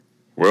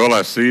Well,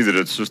 I see that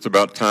it's just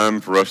about time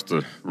for us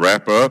to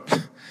wrap up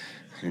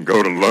and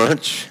go to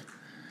lunch.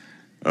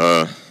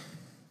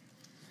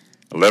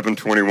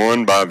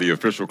 11:21 by the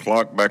official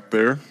clock back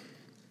there.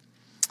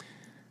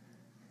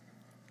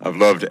 I've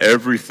loved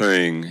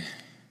everything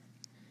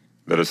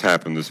that has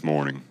happened this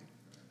morning.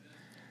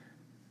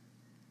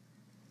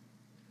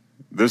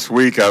 This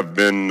week I've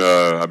been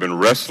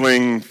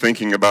wrestling,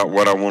 thinking about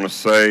what I want to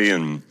say,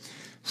 and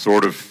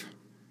sort of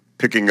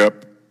picking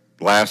up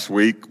last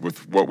week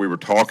with what we were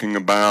talking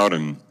about,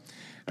 and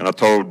I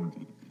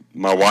told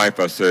my wife,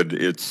 I said,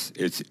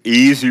 it's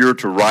easier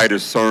to write a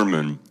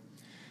sermon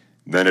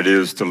than it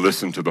is to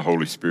listen to the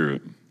Holy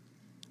Spirit.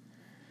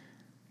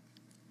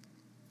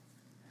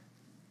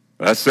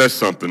 That says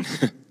something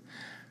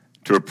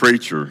to a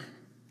preacher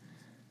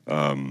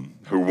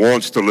who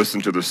wants to listen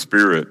to the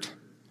Spirit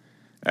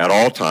at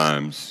all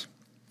times.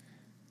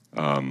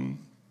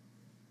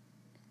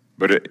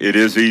 But it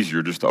is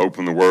easier just to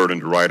open the Word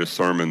and to write a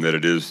sermon than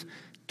it is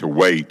to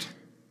wait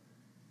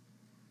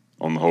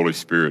on the Holy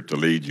Spirit to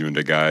lead you and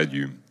to guide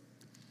you.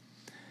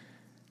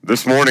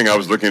 This morning I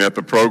was looking at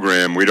the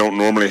program. We don't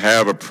normally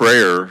have a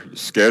prayer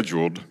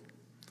scheduled.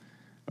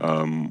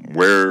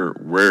 Where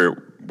it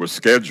was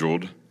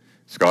scheduled,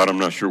 Scott, I'm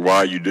not sure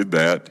why you did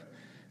that,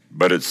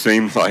 but it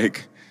seemed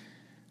like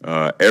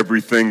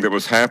everything that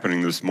was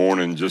happening this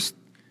morning, just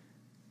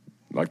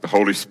like the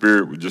Holy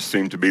Spirit would just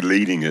seem to be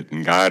leading it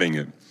and guiding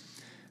it.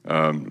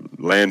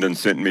 Landon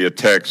sent me a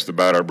text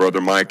about our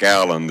brother Mike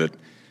Allen that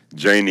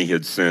Janie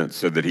had sent,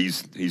 said that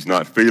he's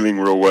not feeling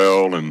real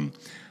well, and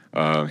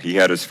he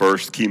had his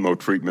first chemo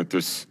treatment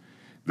this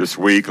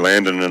week.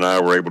 Landon and I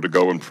were able to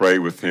go and pray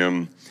with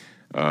him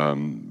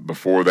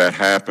before that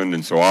happened,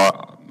 and so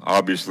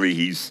obviously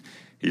he's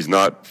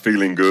not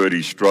feeling good.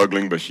 He's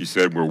struggling, but she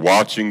said, we're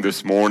watching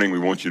this morning. We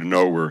want you to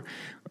know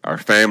our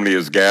family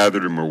is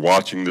gathered and we're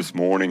watching this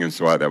morning, and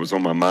so that was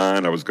on my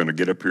mind. I was going to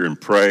get up here and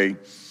pray.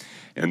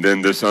 And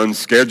then this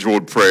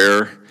unscheduled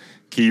prayer,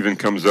 Kevin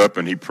comes up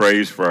and he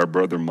prays for our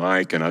brother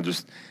Mike. And I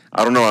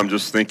don't know, I'm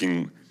just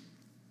thinking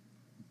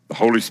the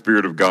Holy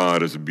Spirit of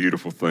God is a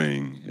beautiful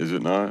thing, is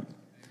it not?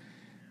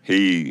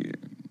 He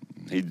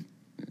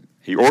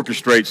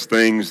orchestrates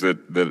things that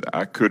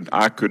I could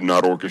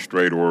not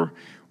orchestrate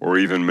or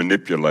even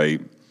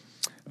manipulate.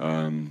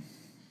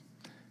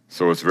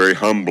 So it's very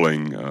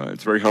humbling.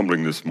 It's very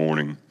humbling this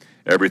morning,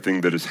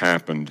 everything that has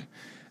happened.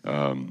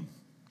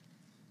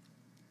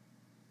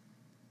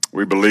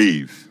 I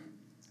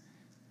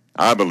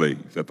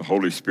believe that the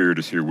Holy Spirit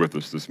is here with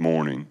us this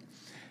morning,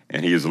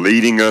 and He is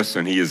leading us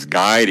and He is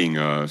guiding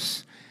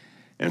us.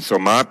 And so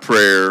my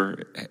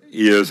prayer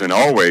is, and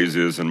always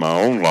is in my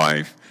own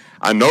life,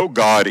 I know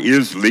God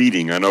is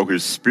leading. I know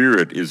His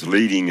Spirit is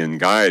leading and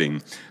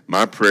guiding.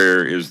 My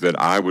prayer is that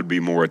I would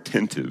be more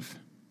attentive,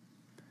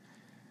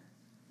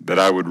 that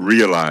I would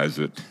realize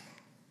it,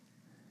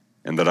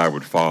 and that I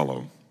would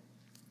follow.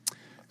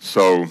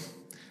 So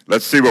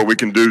let's see what we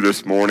can do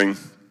this morning.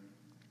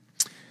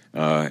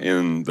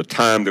 In the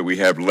time that we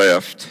have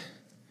left,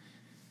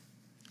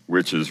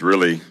 which is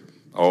really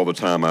all the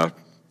time I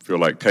feel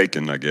like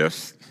taking, I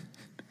guess.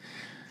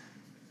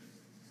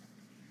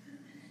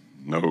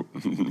 No,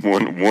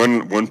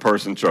 one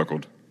person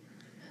chuckled.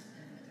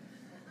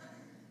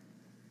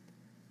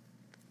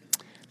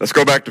 Let's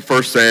go back to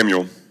 1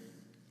 Samuel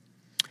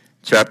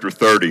chapter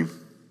 30.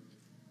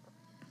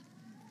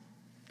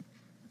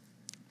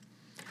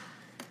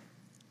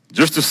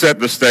 Just to set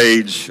the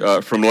stage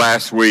from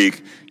last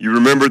week, you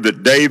remember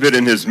that David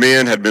and his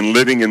men had been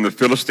living in the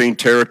Philistine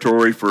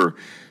territory for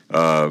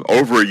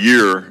over a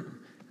year,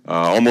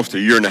 almost a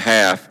year and a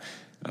half.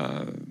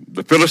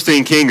 The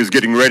Philistine king is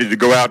getting ready to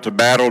go out to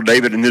battle.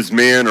 David and his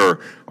men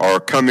are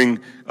coming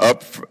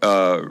up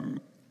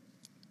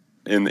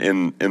in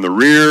the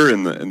rear,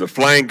 in the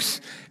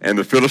flanks, and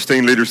the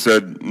Philistine leader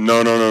said,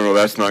 no,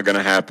 that's not going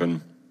to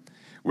happen.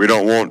 We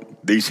don't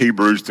want these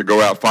Hebrews to go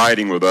out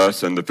fighting with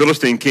us. And the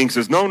Philistine king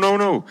says,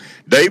 no.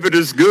 David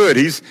is good.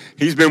 He's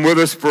been with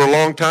us for a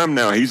long time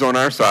now. He's on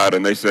our side.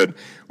 And they said,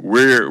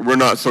 we're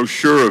not so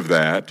sure of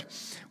that.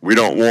 We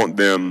don't want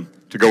them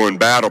to go in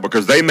battle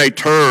because they may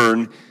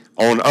turn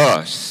on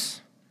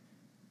us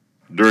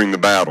during the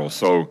battle.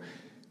 So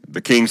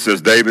the king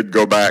says, David,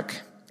 go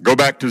back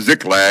to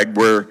Ziklag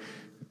where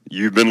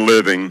you've been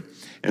living.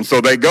 And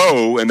so they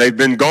go, and they've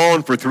been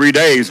gone for 3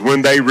 days.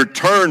 When they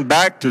return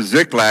back to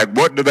Ziklag,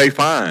 what do they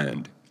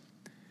find?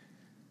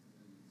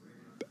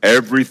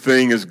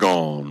 Everything is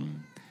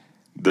gone.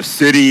 The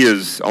city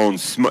is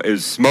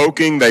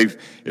smoking.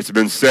 It's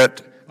been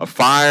set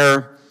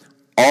afire.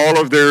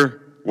 All of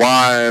their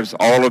wives,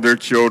 all of their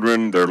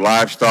children, their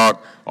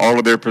livestock, all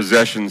of their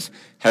possessions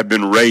have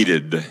been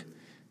raided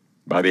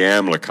by the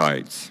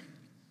Amalekites.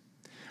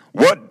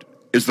 What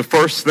is the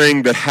first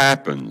thing that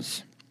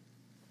happens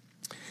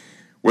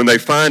when they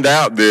find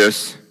out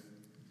this?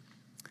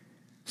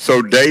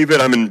 So David,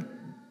 I'm in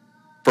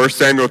 1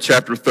 Samuel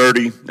chapter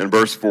 30 and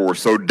verse 4.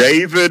 So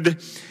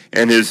David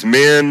and his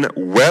men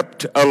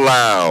wept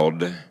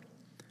aloud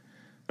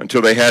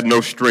until they had no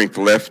strength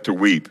left to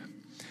weep.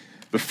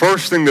 The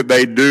first thing that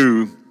they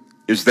do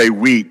is they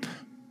weep.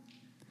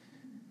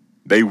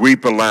 They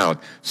weep aloud.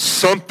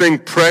 Something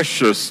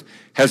precious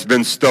has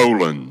been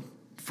stolen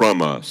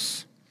from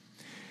us.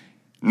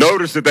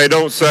 Notice that they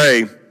don't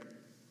say,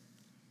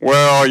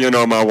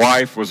 well, my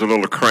wife was a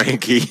little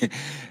cranky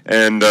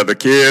and the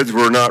kids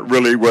were not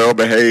really well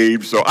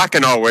behaved, so I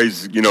can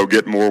always,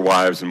 get more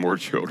wives and more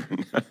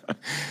children.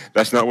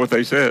 That's not what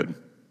they said.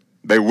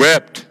 They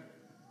wept.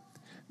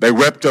 They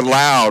wept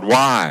aloud.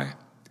 Why?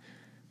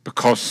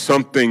 Because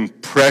something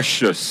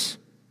precious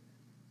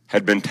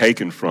had been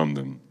taken from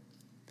them.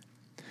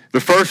 The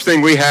first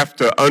thing we have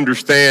to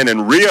understand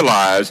and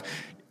realize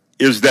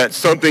is that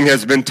something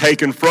has been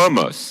taken from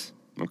us,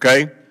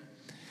 okay?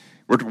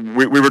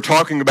 We were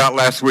talking about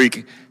last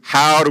week,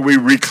 how do we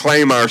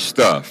reclaim our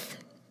stuff?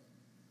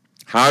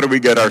 How do we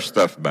get our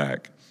stuff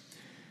back?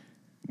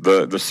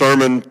 The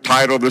sermon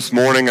title this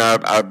morning,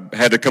 I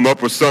had to come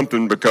up with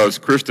something because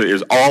Krista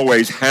is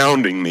always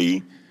hounding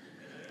me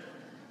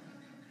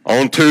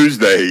on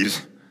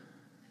Tuesdays.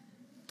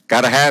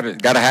 Got to have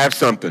it. Got to have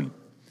something.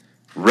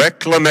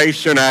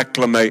 Reclamation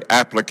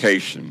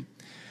Application.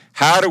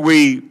 How do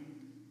we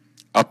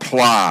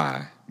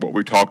apply what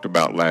we talked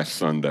about last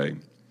Sunday?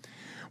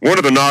 One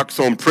of the knocks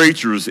on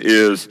preachers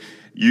is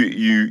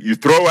you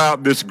throw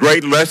out this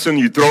great lesson,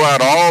 you throw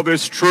out all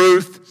this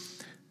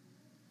truth,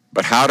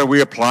 but how do we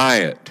apply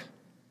it?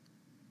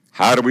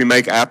 How do we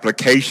make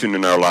application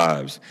in our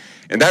lives?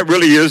 And that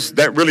really is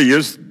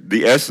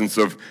the essence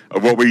of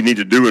what we need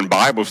to do in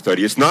Bible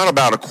study. It's not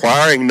about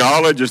acquiring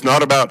knowledge. It's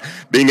not about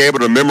being able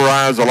to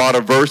memorize a lot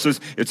of verses.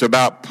 It's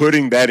about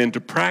putting that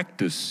into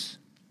practice.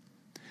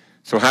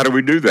 So how do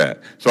we do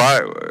that? So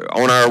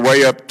on our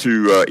way up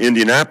to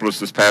Indianapolis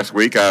this past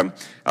week, I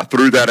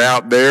threw that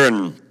out there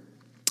and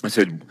I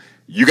said,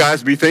 you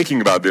guys be thinking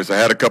about this. I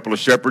had a couple of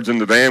shepherds in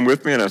the van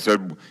with me and I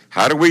said,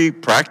 how do we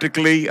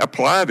practically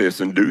apply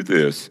this and do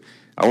this?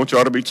 I want you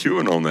all to be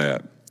chewing on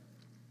that.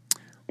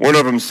 One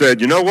of them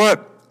said, you know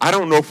what? I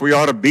don't know if we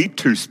ought to be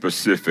too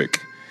specific,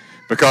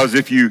 because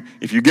if you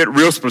get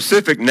real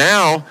specific,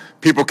 now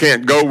people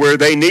can't go where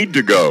they need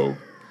to go,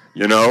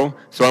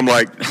 So I'm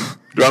like,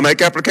 do I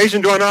make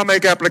application? Do I not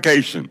make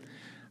application?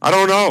 I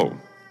don't know.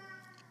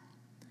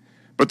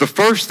 But the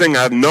first thing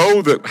I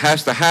know that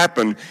has to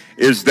happen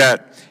is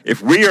that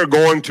if we are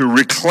going to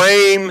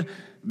reclaim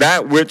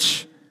that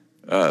which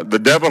the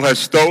devil has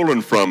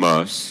stolen from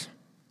us,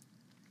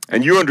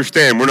 and you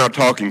understand we're not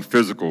talking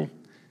physical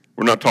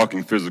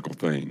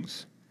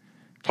things.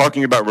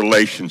 Talking about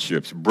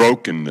relationships,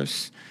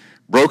 brokenness,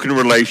 broken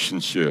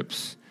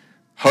relationships,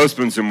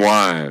 husbands and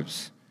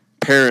wives,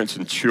 parents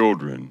and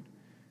children,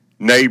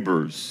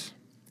 neighbors,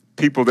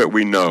 people that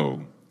we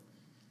know,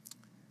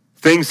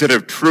 things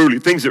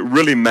that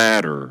really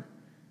matter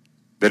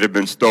that have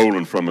been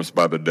stolen from us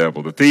by the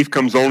devil. The thief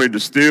comes only to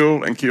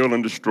steal and kill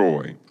and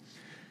destroy.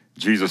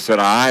 Jesus said,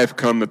 I have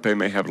come that they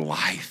may have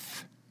life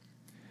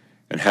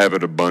and have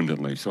it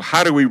abundantly. So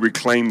how do we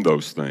reclaim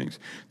those things?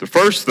 The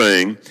first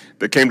thing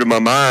that came to my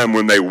mind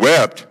when they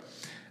wept,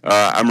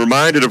 I'm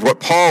reminded of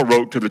what Paul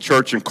wrote to the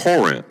church in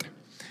Corinth.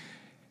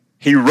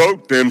 He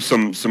wrote them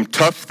some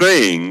tough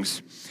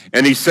things,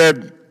 and he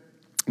said,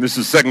 this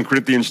is 2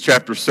 Corinthians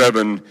chapter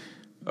 7,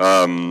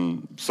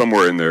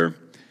 somewhere in there.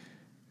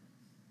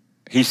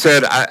 He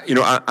said,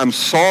 I'm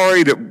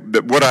sorry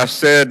that what I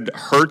said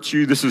hurt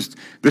you. This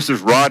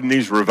is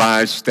Rodney's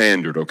Revised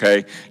Standard,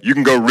 okay? You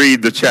can go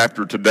read the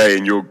chapter today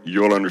and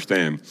you'll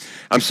understand.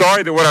 I'm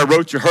sorry that what I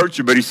wrote you hurt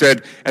you, but he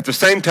said, at the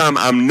same time,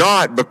 I'm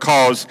not,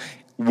 because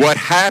what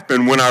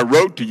happened when I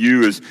wrote to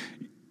you is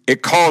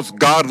it caused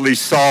godly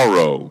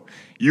sorrow.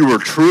 You were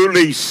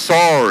truly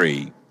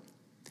sorry,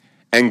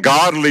 and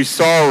godly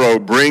sorrow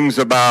brings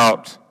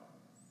about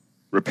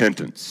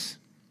repentance.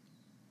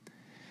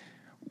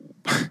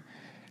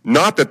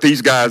 Not that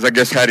these guys, I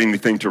guess, had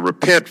anything to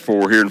repent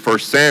for here in 1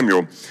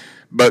 Samuel,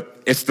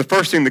 but it's the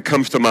first thing that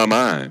comes to my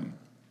mind.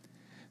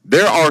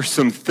 There are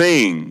some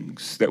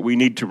things that we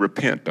need to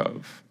repent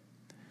of.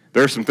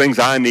 There are some things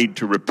I need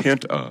to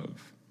repent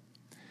of.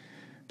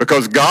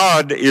 Because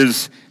God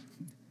is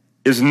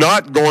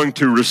not going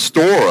to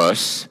restore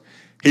us.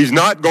 He's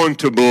not going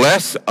to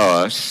bless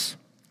us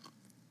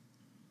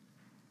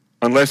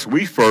unless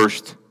we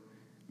first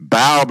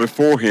bow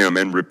before him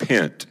and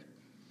repent.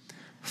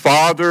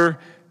 Father,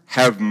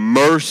 have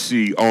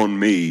mercy on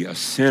me, a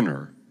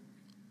sinner.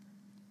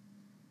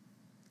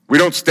 We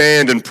don't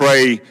stand and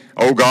pray,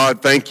 oh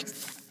God, thank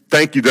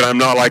you that I'm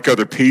not like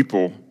other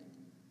people,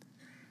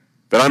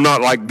 that I'm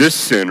not like this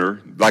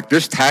sinner, like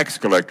this tax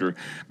collector,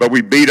 but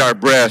we beat our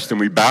breast and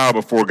we bow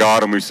before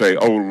God and we say,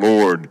 oh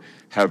Lord,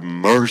 have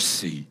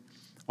mercy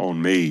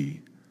on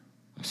me,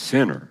 a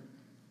sinner.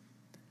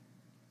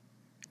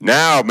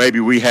 Now maybe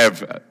we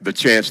have the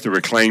chance to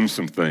reclaim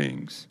some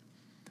things.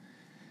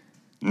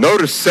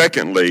 Notice,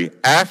 secondly,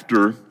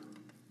 after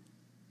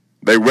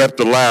they wept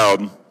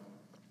aloud,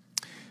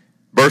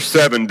 verse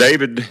 7,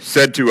 David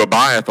said to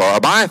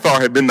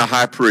Abiathar had been the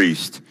high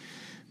priest,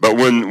 but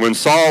when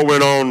Saul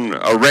went on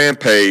a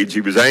rampage, he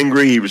was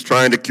angry, he was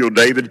trying to kill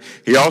David.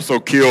 He also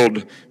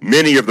killed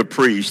many of the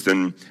priests,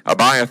 and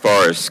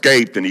Abiathar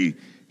escaped, and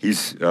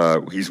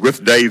He's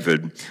with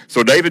David.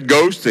 So David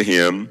goes to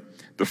him.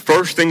 The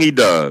first thing he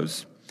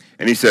does,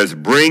 and he says,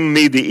 "Bring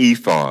me the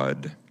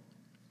ephod."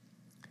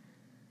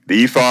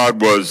 The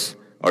ephod was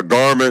a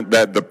garment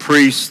that the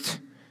priest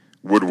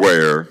would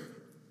wear.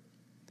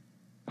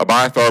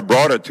 Abiathar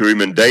brought it to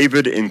him, and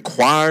David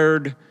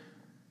inquired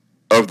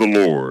of the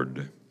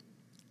Lord,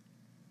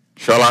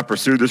 "Shall I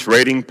pursue this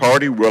raiding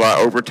party? Will I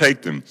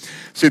overtake them?"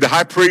 See, the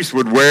high priest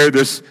would wear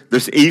this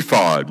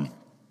ephod.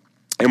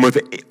 And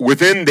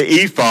within the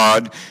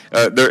ephod,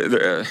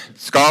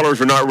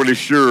 scholars are not really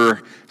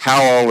sure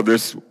how all of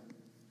this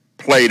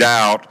played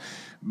out,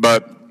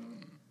 but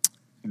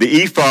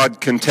the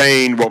ephod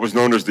contained what was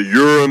known as the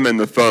Urim and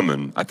the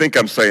Thummim. I think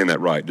I'm saying that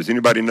right. Does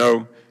anybody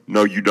know?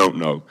 No, you don't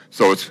know.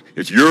 So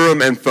it's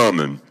Urim and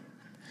Thummim.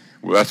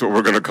 Well, that's what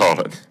we're going to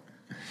call it.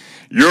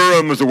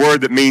 Urim is a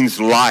word that means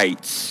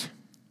lights.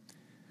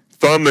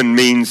 Thummim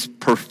means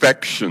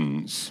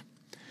perfections.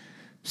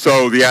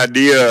 So the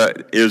idea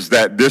is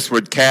that this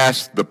would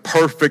cast the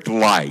perfect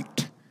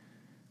light.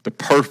 The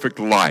perfect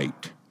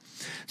light.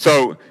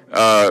 So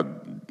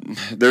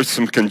there's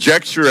some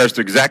conjecture as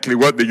to exactly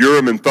what the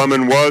Urim and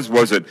Thummim was.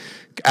 Was it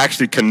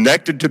actually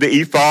connected to the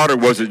ephod, or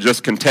was it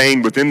just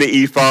contained within the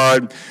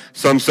ephod?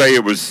 Some say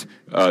it was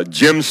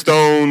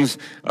gemstones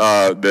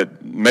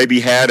that maybe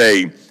had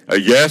a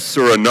yes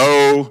or a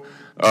no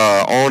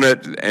on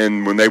it,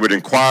 and when they would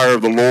inquire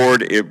of the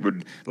Lord, it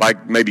would,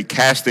 like maybe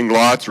casting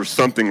lots or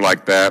something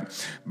like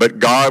that. But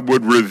God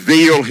would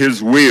reveal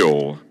his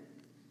will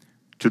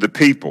to the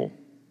people.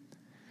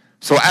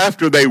 So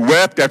after they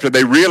wept, after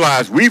they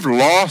realized we've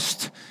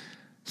lost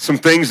some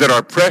things that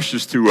are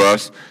precious to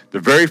us, the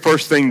very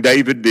first thing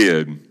David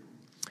did,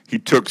 he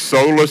took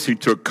solace, he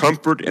took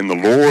comfort in the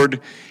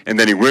Lord, and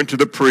then he went to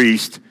the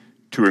priest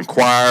to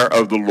inquire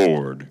of the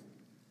Lord.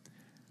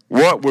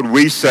 What would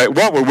we say?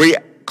 What would we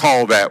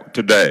call that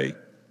today?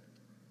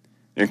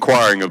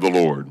 Inquiring of the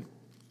Lord.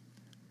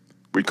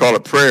 We'd call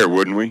it prayer,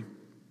 wouldn't we?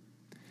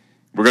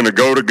 We're going to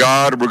go to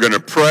God, we're going to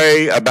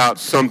pray about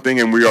something,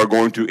 and we are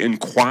going to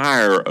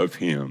inquire of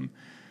him.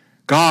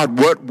 God,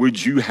 what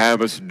would you have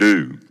us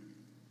do?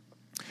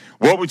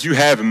 What would you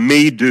have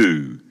me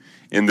do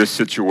in this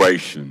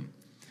situation?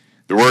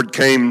 The word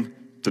came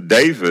to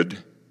David,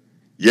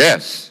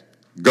 yes,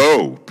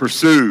 go,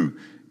 pursue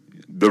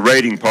the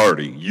raiding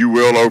party. You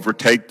will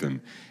overtake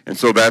them. And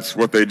so that's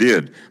what they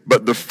did.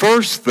 But the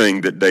first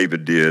thing that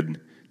David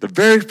did, the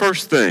very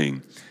first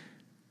thing,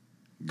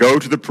 go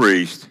to the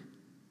priest,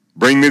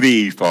 bring me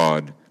the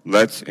ephod,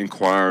 let's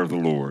inquire of the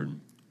Lord.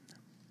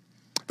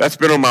 That's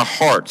been on my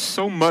heart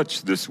so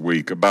much this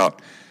week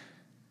about,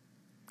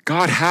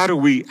 God, how do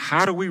we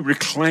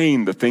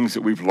reclaim the things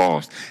that we've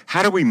lost?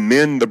 How do we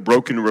mend the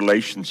broken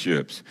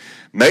relationships?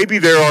 Maybe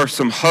there are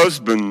some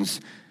husbands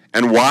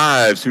and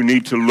wives who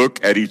need to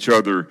look at each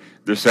other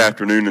this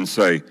afternoon and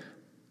say,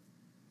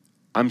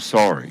 I'm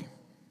sorry.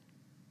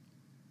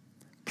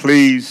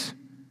 Please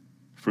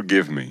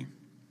forgive me.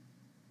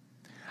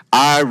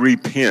 I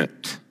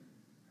repent.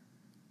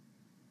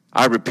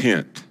 I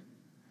repent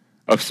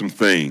of some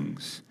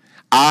things.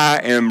 I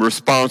am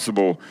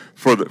responsible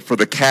for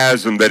the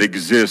chasm that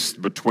exists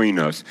between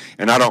us,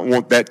 and I don't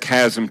want that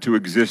chasm to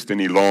exist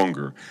any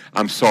longer.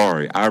 I'm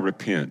sorry. I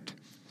repent.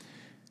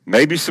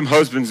 Maybe some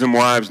husbands and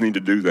wives need to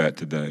do that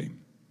today.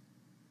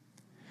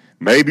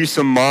 Maybe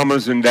some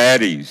mamas and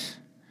daddies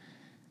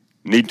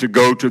need to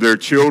go to their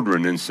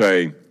children and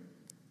say,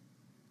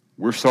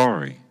 we're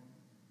sorry.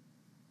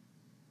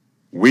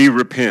 We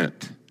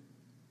repent.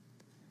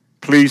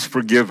 Please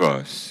forgive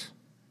us.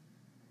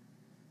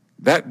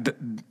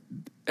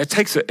 It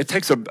takes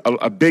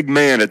a big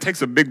man, it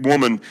takes a big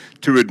woman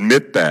to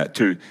admit that,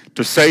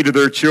 to say to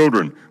their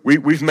children,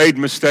 we've made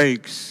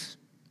mistakes.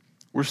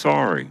 We're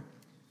sorry.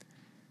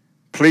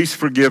 Please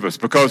forgive us,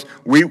 because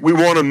we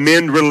want to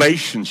mend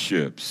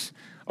relationships.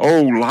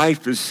 Oh,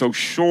 life is so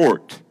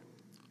short.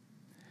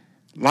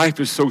 Life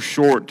is so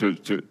short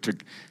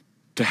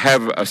to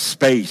have a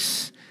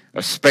space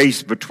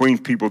between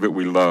people that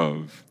we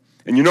love.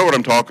 And you know what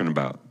I'm talking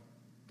about.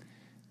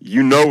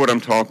 You know what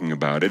I'm talking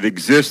about. It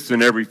exists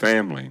in every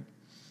family.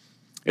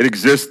 It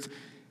exists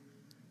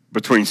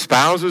between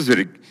spouses.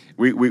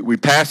 We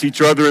pass each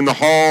other in the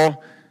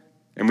hall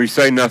and we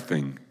say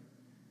nothing.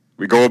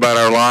 We go about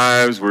our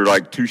lives. We're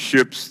like two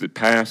ships that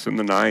pass in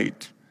the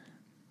night.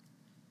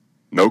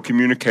 No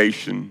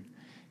communication.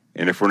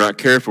 And if we're not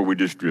careful, we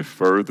just drift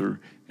further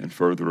and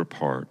further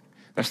apart.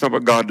 That's not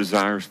what God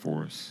desires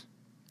for us.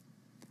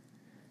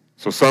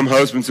 So some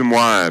husbands and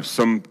wives,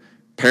 some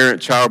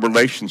parent-child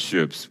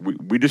relationships,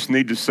 we just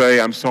need to say,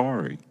 I'm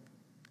sorry.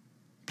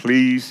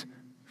 Please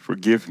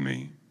forgive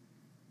me.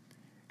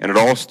 And it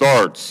all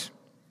starts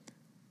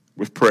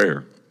with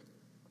prayer.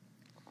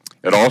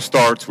 It all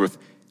starts with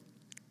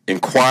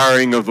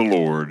inquiring of the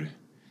Lord,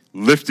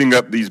 lifting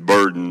up these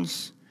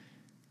burdens,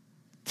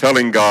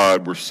 telling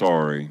God we're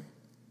sorry.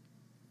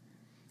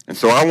 And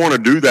so I want to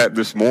do that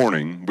this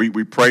morning.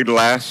 We prayed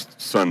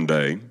last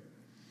Sunday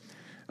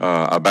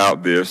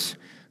about this.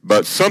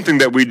 But something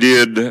that we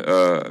did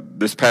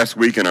this past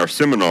week in our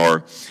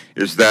seminar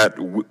is that,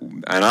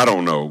 and I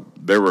don't know,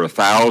 there were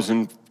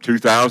 1,000,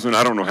 2,000,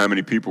 I don't know how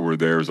many people were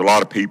there. It was a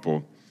lot of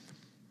people.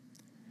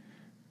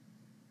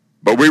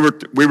 But we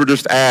were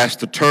just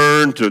asked to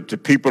turn to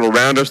people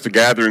around us, to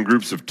gather in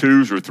groups of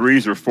 2s or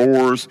 3s or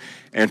 4s,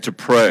 and to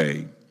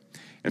pray.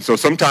 And so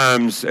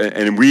sometimes,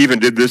 and we even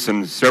did this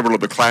in several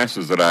of the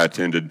classes that I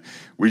attended,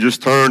 we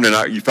just turned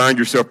and you find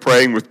yourself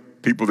praying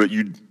with people that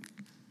you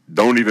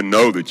don't even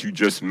know that you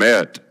just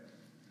met.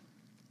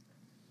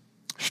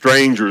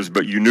 Strangers,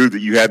 but you knew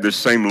that you had this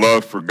same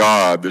love for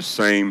God, this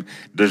same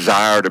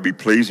desire to be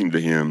pleasing to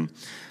Him.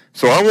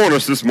 So I want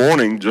us this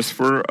morning, just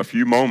for a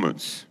few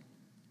moments,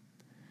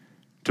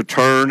 to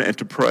turn and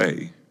to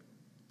pray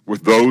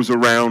with those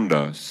around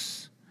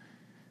us,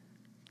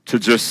 to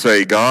just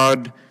say,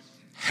 God,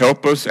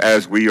 help us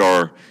as we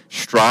are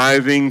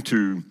striving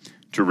to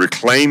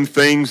reclaim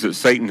things that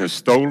Satan has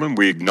stolen.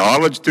 We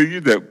acknowledge to you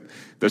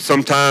that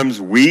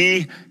sometimes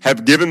we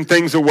have given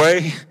things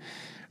away.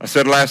 I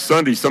said last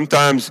Sunday,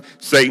 sometimes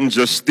Satan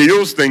just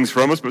steals things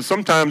from us, but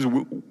sometimes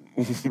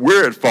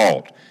we're at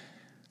fault.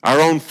 Our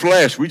own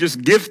flesh, we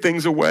just give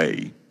things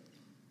away.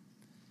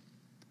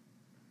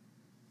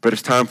 But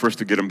it's time for us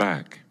to get them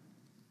back.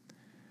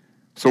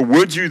 So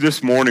would you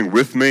this morning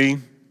with me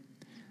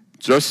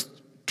just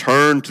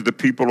turn to the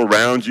people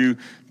around you,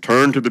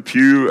 turn to the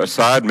pew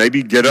aside,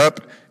 maybe get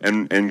up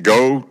and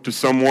go to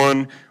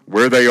someone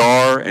where they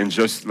are, and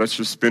let's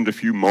just spend a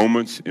few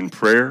moments in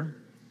prayer,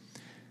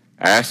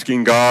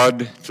 asking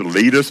God to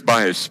lead us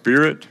by His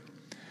Spirit,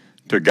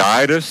 to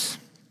guide us.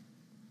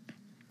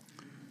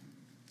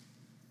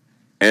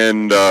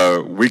 And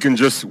we can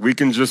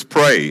just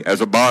pray as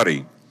a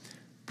body.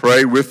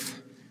 Pray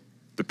with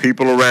the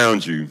people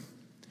around you.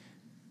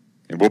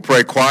 And we'll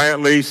pray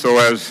quietly so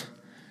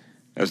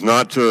as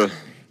not to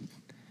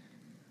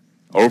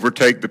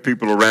overtake the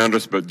people around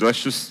us, but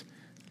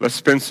let's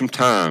spend some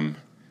time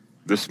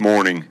this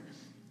morning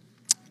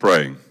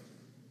praying.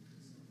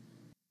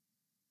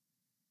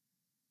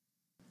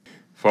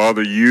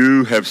 Father,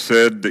 you have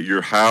said that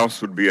your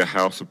house would be a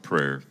house of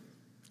prayer.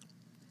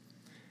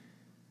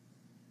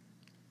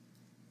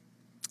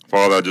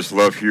 Father, I just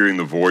love hearing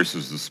the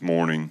voices this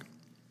morning.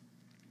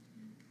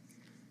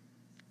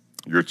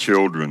 Your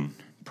children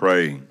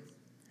praying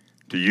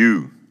to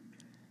you,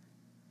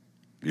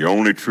 the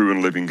only true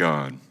and living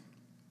God.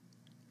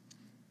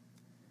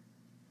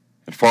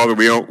 And Father,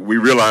 we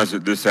realize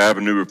that this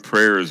avenue of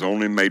prayer is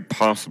only made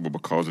possible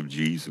because of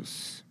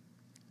Jesus,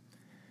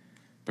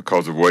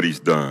 because of what He's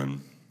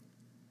done,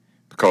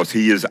 because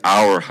He is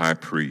our high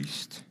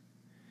priest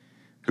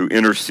who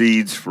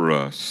intercedes for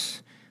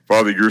us.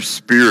 Father, your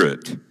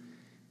Spirit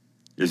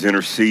is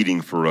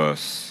interceding for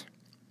us,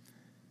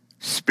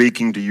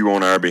 speaking to you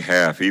on our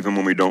behalf, even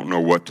when we don't know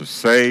what to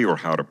say or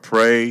how to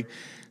pray,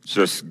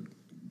 just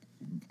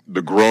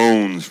the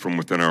groans from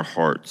within our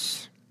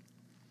hearts.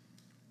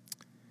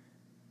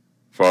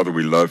 Father,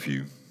 we love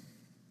you.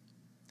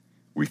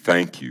 We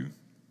thank you.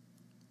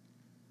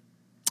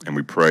 And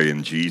we pray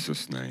in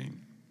Jesus'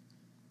 name.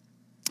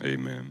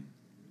 Amen.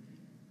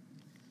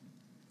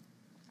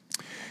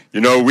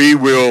 You know, we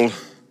will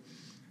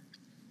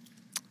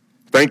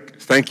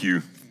thank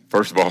you,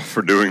 first of all,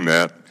 for doing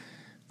that.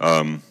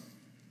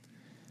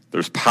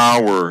 There's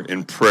power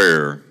in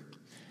prayer.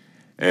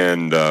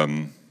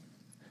 And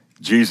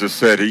Jesus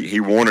said he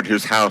wanted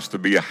his house to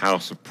be a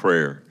house of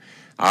prayer.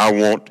 I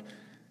want,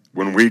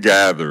 when we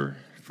gather,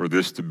 for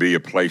this to be a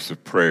place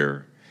of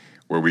prayer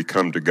where we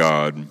come to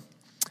God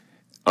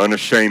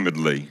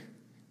unashamedly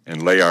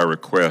and lay our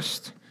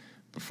request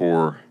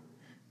before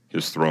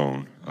his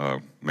throne.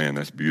 Man,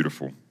 that's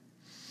beautiful.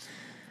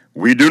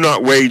 We do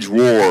not wage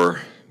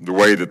war the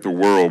way that the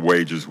world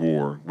wages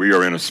war. We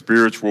are in a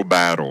spiritual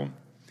battle,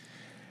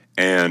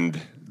 and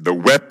the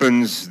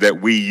weapons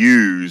that we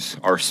use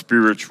are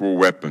spiritual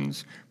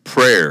weapons.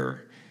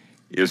 Prayer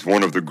is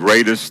one of the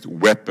greatest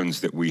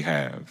weapons that we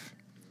have.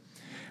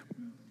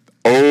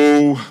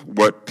 Oh,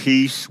 what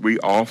peace we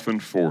often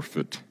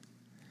forfeit.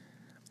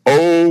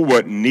 Oh,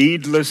 what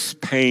needless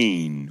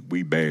pain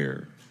we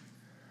bear.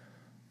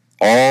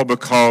 All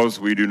because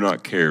we do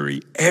not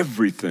carry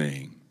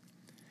everything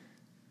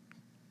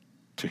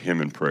to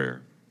him in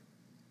prayer.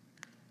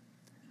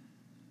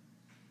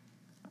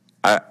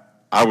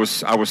 I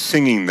was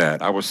singing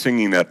that. I was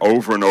singing that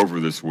over and over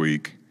this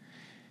week,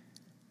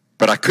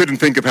 but I couldn't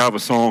think of how the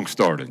song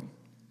started.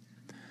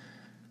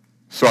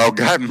 So I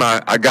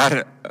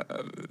got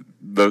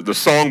the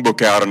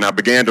songbook out, and I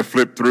began to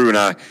flip through, and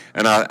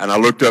I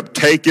looked up,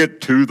 "Take it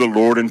to the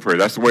Lord in prayer."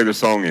 That's the way the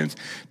song ends.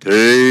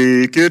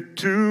 Take it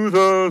to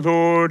the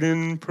Lord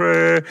in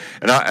prayer.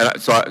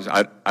 So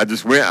I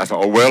just went. I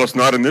thought, oh well, it's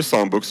not in this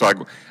songbook. So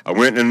I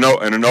went in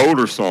an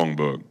older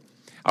songbook.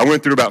 I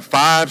went through about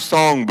 5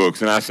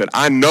 songbooks, and I said,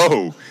 I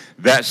know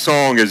that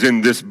song is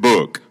in this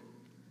book.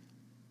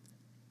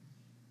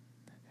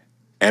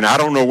 And I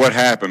don't know what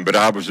happened, but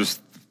I was just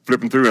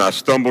flipping through, and I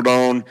stumbled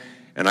on,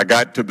 and I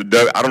got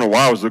to I don't know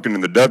why I was looking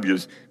in the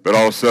W's, but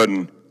all of a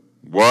sudden,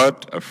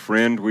 What a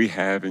friend we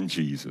have in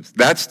Jesus.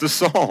 That's the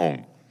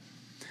song.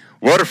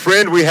 What a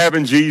friend we have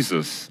in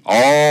Jesus.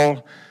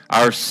 All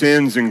our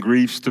sins and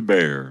griefs to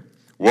bear.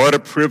 What a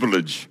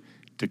privilege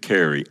to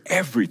carry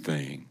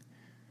everything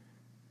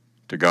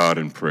to God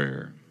in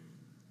prayer.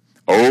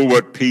 Oh,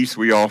 what peace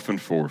we often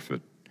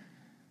forfeit.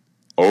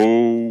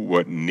 Oh,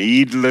 what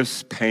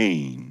needless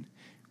pain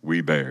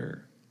we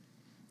bear.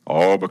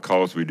 All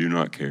because we do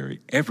not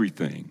carry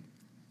everything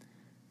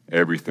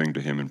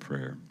to him in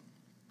prayer.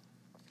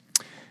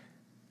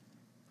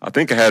 I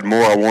think I had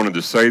more I wanted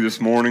to say this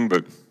morning,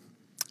 but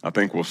I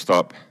think we'll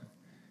stop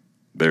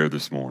there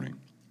this morning.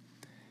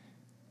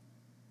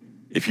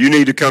 If you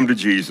need to come to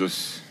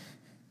Jesus,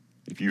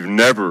 if you've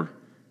never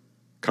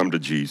come to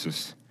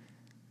Jesus,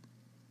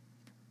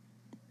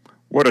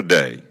 what a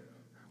day.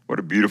 What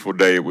a beautiful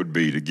day it would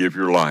be to give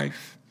your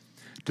life,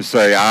 to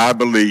say, I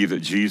believe that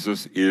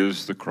Jesus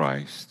is the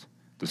Christ,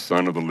 the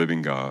Son of the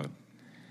living God.